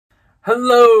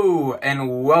Hello,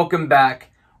 and welcome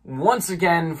back once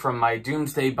again from my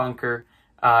Doomsday Bunker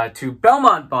to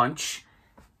Belmont Bunch,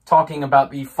 talking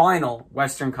about the final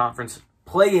Western Conference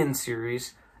play-in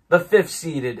series, the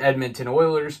 5th-seeded Edmonton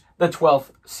Oilers, the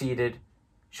 12th-seeded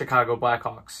Chicago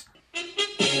Blackhawks.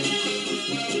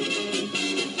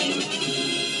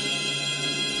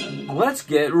 Let's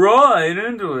get right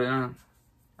into it.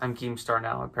 I'm Keemstar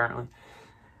now, apparently.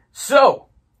 So,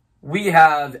 we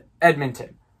have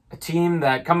Edmonton. A team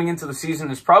that, coming into the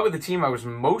season, is probably the team I was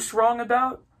most wrong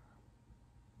about.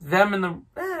 Them and the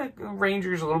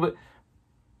Rangers a little bit.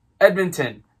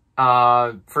 Edmonton,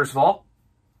 first of all,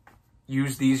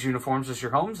 use these uniforms as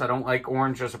your homes. I don't like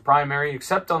orange as a primary,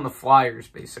 except on the Flyers,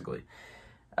 basically.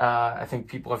 I think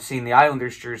people have seen the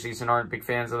Islanders jerseys and aren't big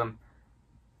fans of them.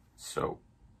 So,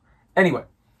 anyway,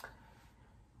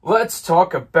 let's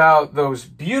talk about those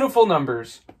beautiful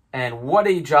numbers and what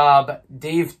a job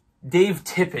Dave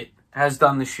Tippett has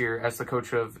done this year as the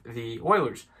coach of the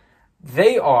Oilers.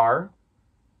 They are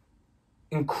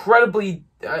incredibly,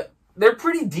 they're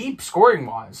pretty deep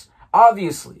scoring-wise.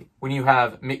 Obviously, when you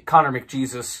have Connor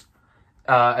McJesus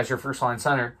as your first-line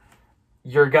center,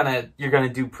 you're gonna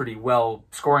do pretty well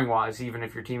scoring-wise, even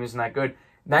if your team isn't that good.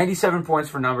 97 points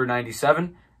for number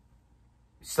 97.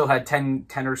 Still had 10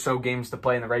 or so games to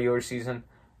play in the regular season.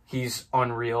 He's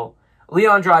unreal.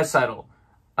 Leon Draisaitl.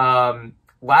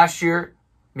 Last year,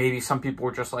 maybe some people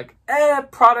were just like,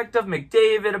 product of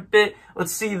McDavid a bit.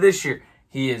 Let's see this year.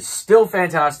 He is still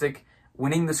fantastic,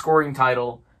 winning the scoring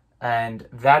title. And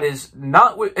that is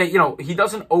not, he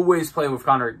doesn't always play with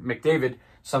Connor McDavid.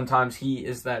 Sometimes he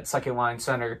is that second-line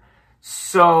center.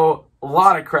 So, a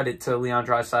lot of credit to Leon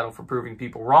Draisaitl for proving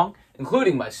people wrong,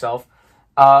 including myself.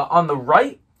 On the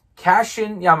right,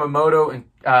 Cashin, Yamamoto, and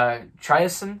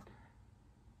Chason.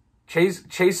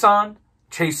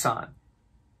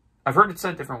 I've heard it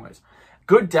said different ways.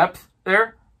 Good depth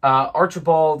there.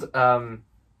 Archibald, if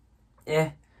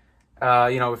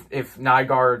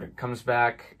Nygaard comes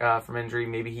back from injury,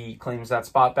 maybe he claims that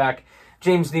spot back.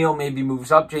 James Neal maybe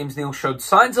moves up. James Neal showed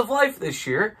signs of life this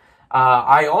year.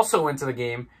 I also went to the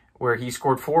game where he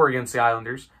scored 4 against the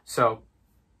Islanders. So,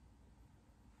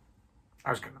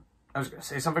 I was gonna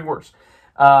say something worse.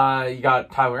 You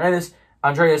got Tyler Ennis,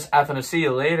 Andreas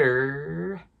Athanasiou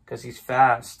later, because he's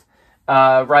fast.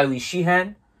 Riley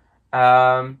Sheehan,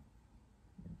 Kara,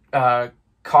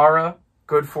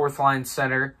 good 4th-line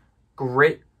center.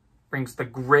 Grit, brings the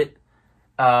grit.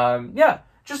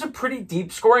 Just a pretty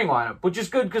deep scoring lineup, which is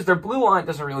good because their blue line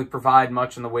doesn't really provide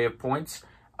much in the way of points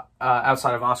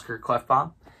outside of Oscar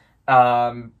Klefbom.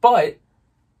 But,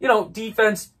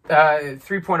 defense,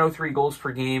 3.03 goals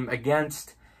per game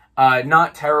against.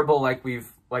 Not terrible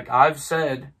like I've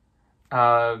said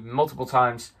multiple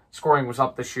times. Scoring was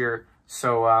up this year.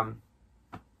 So,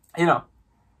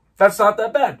 that's not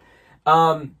that bad.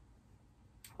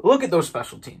 Look at those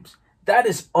special teams. That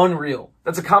is unreal.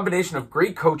 That's a combination of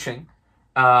great coaching,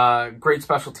 great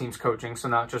special teams coaching, so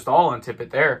not just all on Tippett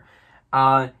there,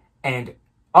 and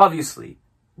obviously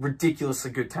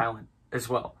ridiculously good talent as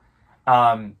well.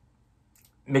 McDavid,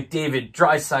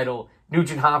 Draisaitl,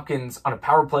 Nugent-Hopkins on a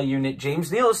power play unit. James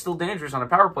Neal is still dangerous on a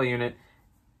power play unit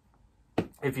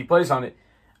if he plays on it.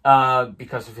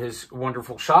 Because of his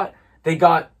wonderful shot. They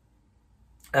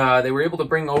were able to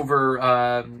bring over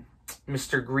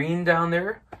Mr. Green down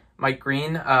there, Mike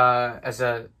Green, as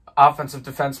a offensive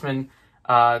defenseman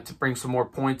to bring some more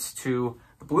points to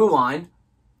the blue line,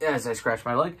 as I scratch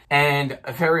my leg. And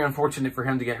very unfortunate for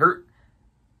him to get hurt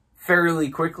fairly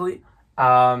quickly.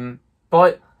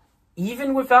 But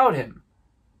even without him,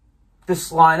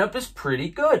 this lineup is pretty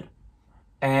good.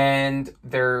 And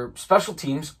their special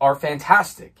teams are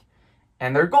fantastic.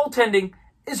 And their goaltending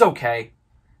is okay.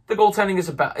 The goaltending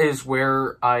is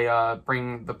where I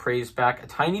bring the praise back a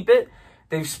tiny bit.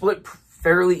 They've split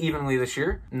fairly evenly this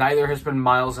year. Neither has been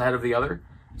miles ahead of the other.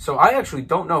 So I actually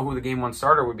don't know who the Game 1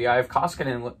 starter would be. I have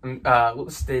Koskinen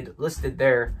listed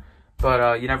there.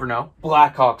 But you never know.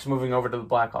 Blackhawks, moving over to the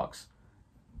Blackhawks.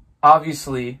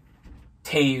 Obviously,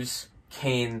 Taves,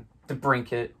 Kane,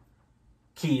 DeBrincat,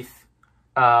 Keith.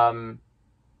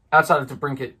 Outside of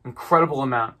DeBrincat, incredible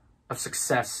amount of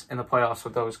success in the playoffs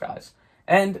with those guys.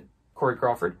 And Corey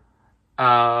Crawford,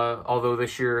 although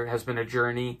this year has been a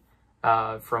journey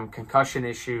from concussion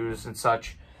issues and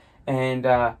such. And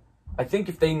I think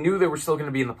if they knew they were still going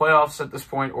to be in the playoffs at this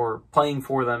point or playing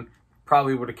for them,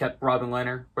 probably would have kept Robin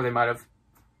Lehner, or they might have,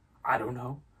 I don't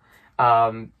know.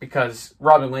 Because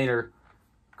Robin Lehner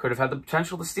could have had the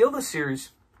potential to steal this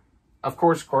series. Of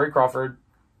course, Corey Crawford,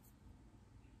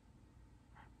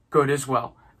 good as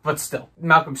well. But still,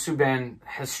 Malcolm Subban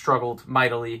has struggled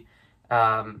mightily.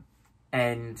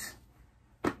 and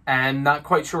not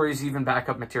quite sure he's even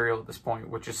backup material at this point,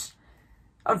 which is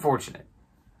unfortunate.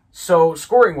 So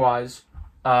scoring-wise,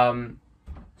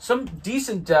 some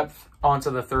decent depth onto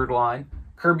the third line.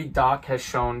 Kirby Dach has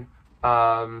shown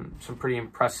some pretty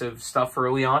impressive stuff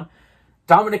early on.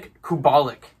 Dominik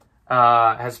Kubalik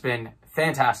has been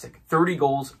fantastic. 30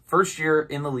 goals, first year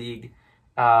in the league.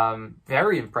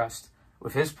 Very impressed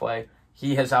with his play.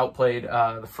 He has outplayed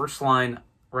the first line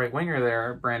right winger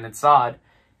there, Brandon Saad,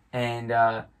 and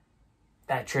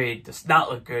that trade does not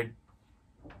look good.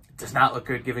 It does not look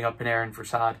good giving up Panarin for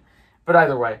Saad. But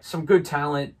either way, some good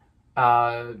talent.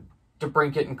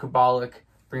 DeBrincat and Kubalik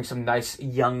bring some nice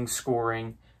young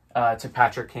scoring to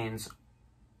Patrick Kane's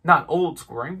not old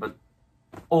scoring, but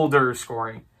older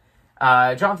scoring.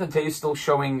 Jonathan Toews still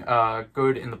showing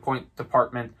good in the point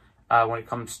department when it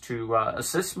comes to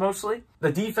assists mostly.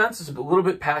 The defense is a little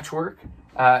bit patchwork.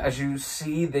 As you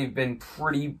see, they've been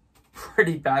pretty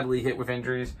badly hit with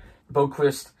injuries.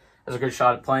 Boquist has a good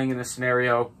shot at playing in this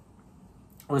scenario.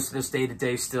 Listed as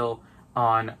day-to-day still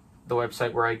on the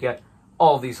website where I get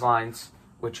all these lines,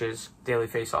 which is Daily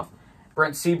Faceoff.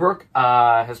 Brent Seabrook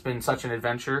has been such an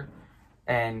adventure,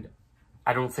 and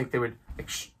I don't think they would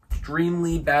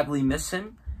extremely badly miss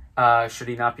him should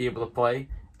he not be able to play.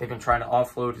 They've been trying to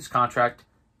offload his contract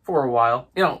for a while.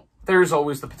 You know, there's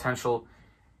always the potential.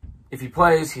 If he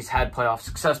plays, he's had playoff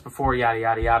success before, yada,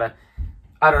 yada, yada.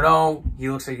 I don't know. He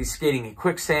looks like he's skating in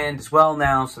quicksand as well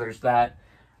now, so there's that.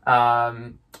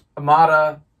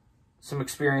 Amada, some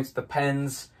experience at the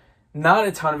Pens. Not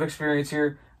a ton of experience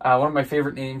here. One of my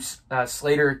favorite names,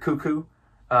 Slater Cuckoo.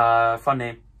 Fun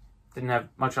name. Didn't have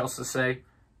much else to say.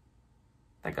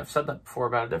 I think I've said that before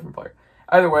about a different player.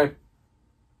 Either way,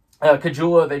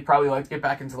 Kajula, they'd probably like to get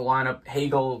back into the lineup.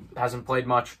 Hagel hasn't played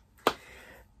much.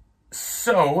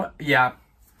 So, yeah,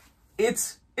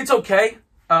 it's okay.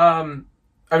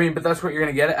 I mean, but that's what you're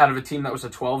going to get out of a team that was a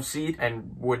 12 seed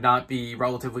and would not be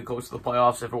relatively close to the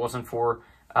playoffs if it wasn't for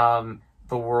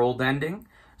the world ending.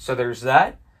 So there's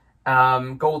that.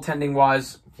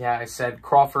 Goaltending-wise, yeah, I said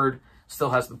Crawford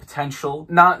still has the potential.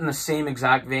 Not in the same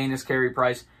exact vein as Carey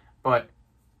Price, but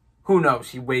who knows?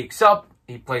 He wakes up,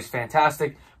 he plays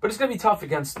fantastic, but it's going to be tough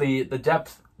against the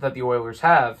depth that the Oilers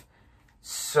have.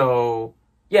 So,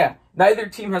 yeah, neither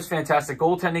team has fantastic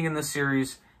goaltending in this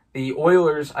series. The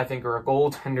Oilers, I think, are a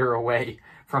goaltender away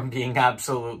from being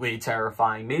absolutely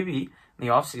terrifying. Maybe in the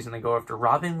offseason they go after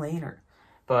Robin Lehner.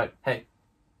 But, hey,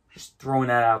 just throwing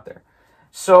that out there.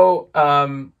 So,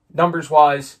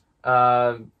 numbers-wise,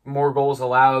 more goals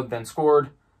allowed than scored.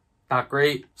 Not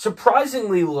great.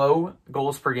 Surprisingly low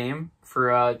goals per game for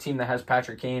a team that has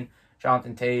Patrick Kane,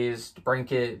 Jonathan Toews,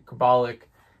 DeBrincat, Kubalik.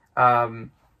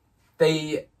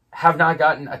 They have not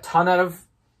gotten a ton out of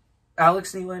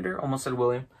Alex Nylander. Almost said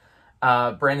William.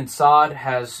 Brandon Saad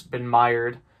has been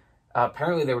mired.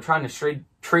 Apparently, they were trying to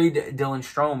trade Dylan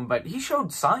Strome, but he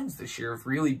showed signs this year of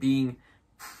really being,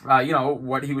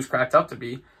 what he was cracked up to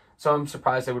be. So I'm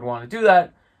surprised they would want to do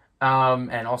that.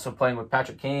 And also playing with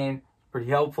Patrick Kane, pretty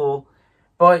helpful.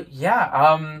 But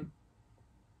yeah,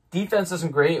 defense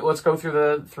isn't great. Let's go through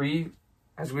the three,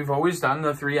 as we've always done,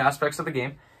 the three aspects of the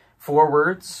game.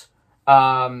 Forwards,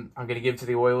 I'm going to give to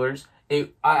the Oilers.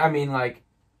 Draisaitl,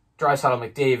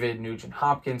 McDavid,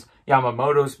 Nugent-Hopkins.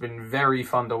 Yamamoto's been very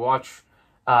fun to watch.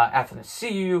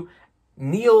 Athanasiou.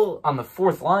 Neal on the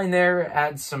fourth line there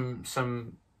adds some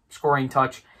scoring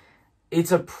touch.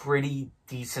 It's a pretty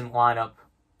decent lineup.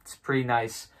 It's pretty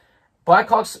nice.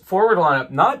 Blackhawks forward lineup,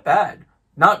 not bad.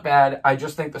 Not bad. I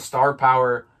just think the star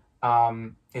power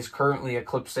is currently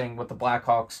eclipsing what the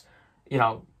Blackhawks,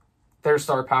 their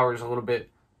star power is a little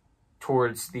bit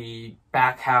towards the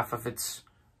back half of its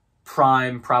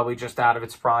prime, probably just out of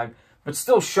its prime, but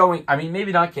still showing. I mean,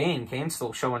 maybe not Kane. Kane's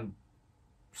still showing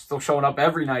up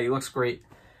every night. He looks great.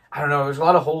 I don't know. There's a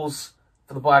lot of holes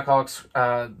for the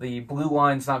Blackhawks. The blue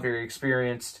line's not very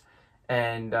experienced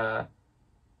and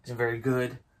isn't very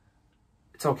good.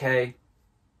 It's okay.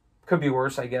 Could be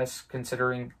worse, I guess,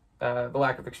 considering the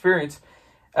lack of experience.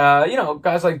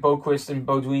 Guys like Boquist and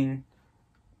Bodine,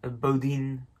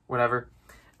 whatever.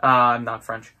 I'm not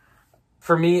French.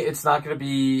 For me, it's not going to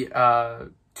be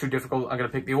too difficult. I'm going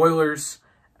to pick the Oilers.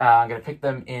 I'm going to pick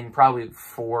them in probably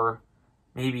 4,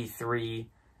 maybe 3.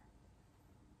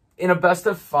 In a best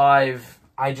of 5,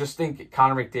 I just think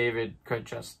Connor McDavid could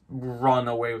just run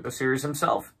away with the series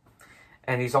himself.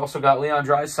 And he's also got Leon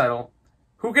Draisaitl,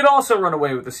 who could also run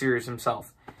away with the series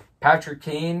himself. Patrick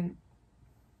Kane,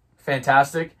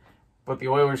 fantastic, but the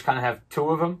Oilers kind of have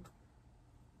 2 of them.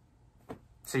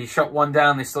 So you shut one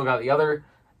down, they still got the other.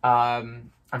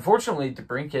 Unfortunately,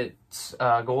 DeBrincat's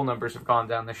goal numbers have gone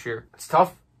down this year. It's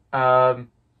tough. You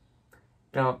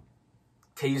know,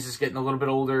 Taves is getting a little bit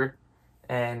older,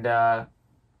 and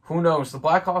who knows? The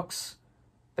Blackhawks,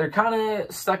 they're kind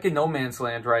of stuck in no man's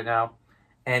land right now,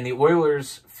 and the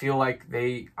Oilers feel like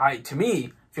to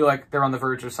me, feel like they're on the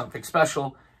verge of something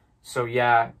special. So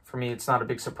yeah, for me, it's not a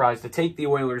big surprise to take the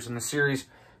Oilers in the series,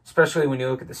 especially when you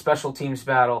look at the special teams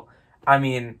battle. I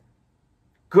mean,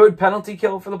 good penalty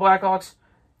kill for the Blackhawks,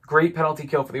 great penalty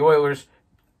kill for the Oilers,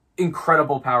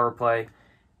 incredible power play.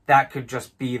 That could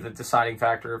just be the deciding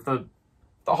factor. If the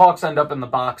Hawks end up in the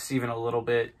box even a little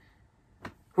bit,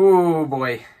 oh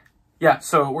boy. Yeah,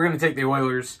 so we're going to take the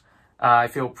Oilers. I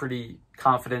feel pretty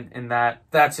confident in that.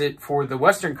 That's it for the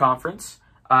Western Conference.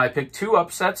 I picked 2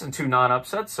 upsets and 2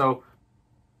 non-upsets, so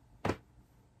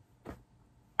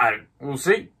we'll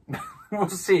see. We'll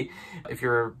see. If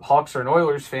you're a Hawks or an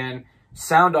Oilers fan,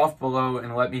 sound off below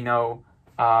and let me know.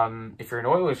 If you're an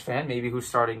Oilers fan, maybe who's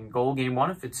starting goal game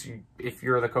 1 if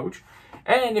you're the coach.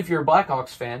 And if you're a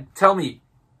Blackhawks fan, tell me,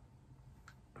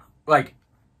 like,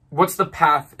 what's the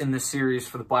path in this series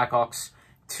for the Blackhawks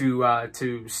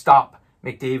to stop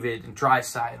McDavid and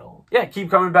Draisaitl? Yeah, keep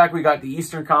coming back. We got the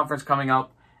Eastern Conference coming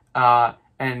up.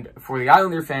 And for the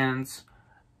Islander fans,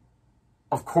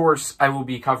 of course, I will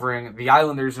be covering the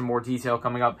Islanders in more detail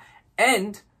coming up.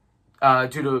 And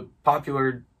due to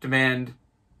popular demand,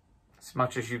 as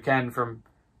much as you can from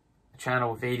a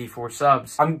channel with 84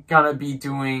 subs, I'm going to be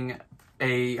doing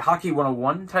a Hockey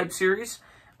 101 type series.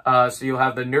 So you'll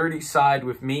have the nerdy side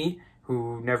with me,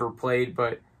 who never played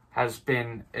but has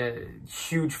been a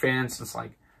huge fan since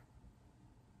like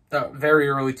the very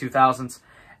early 2000s.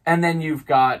 And then you've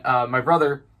got my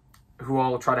brother, who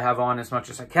I'll try to have on as much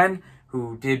as I can,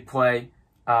 who did play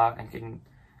and can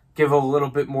give a little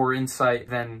bit more insight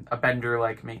than a bender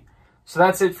like me. So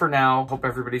that's it for now. Hope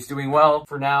everybody's doing well.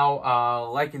 For now,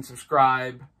 like and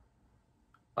subscribe.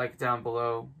 Like down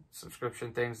below.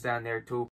 Subscription things down there too.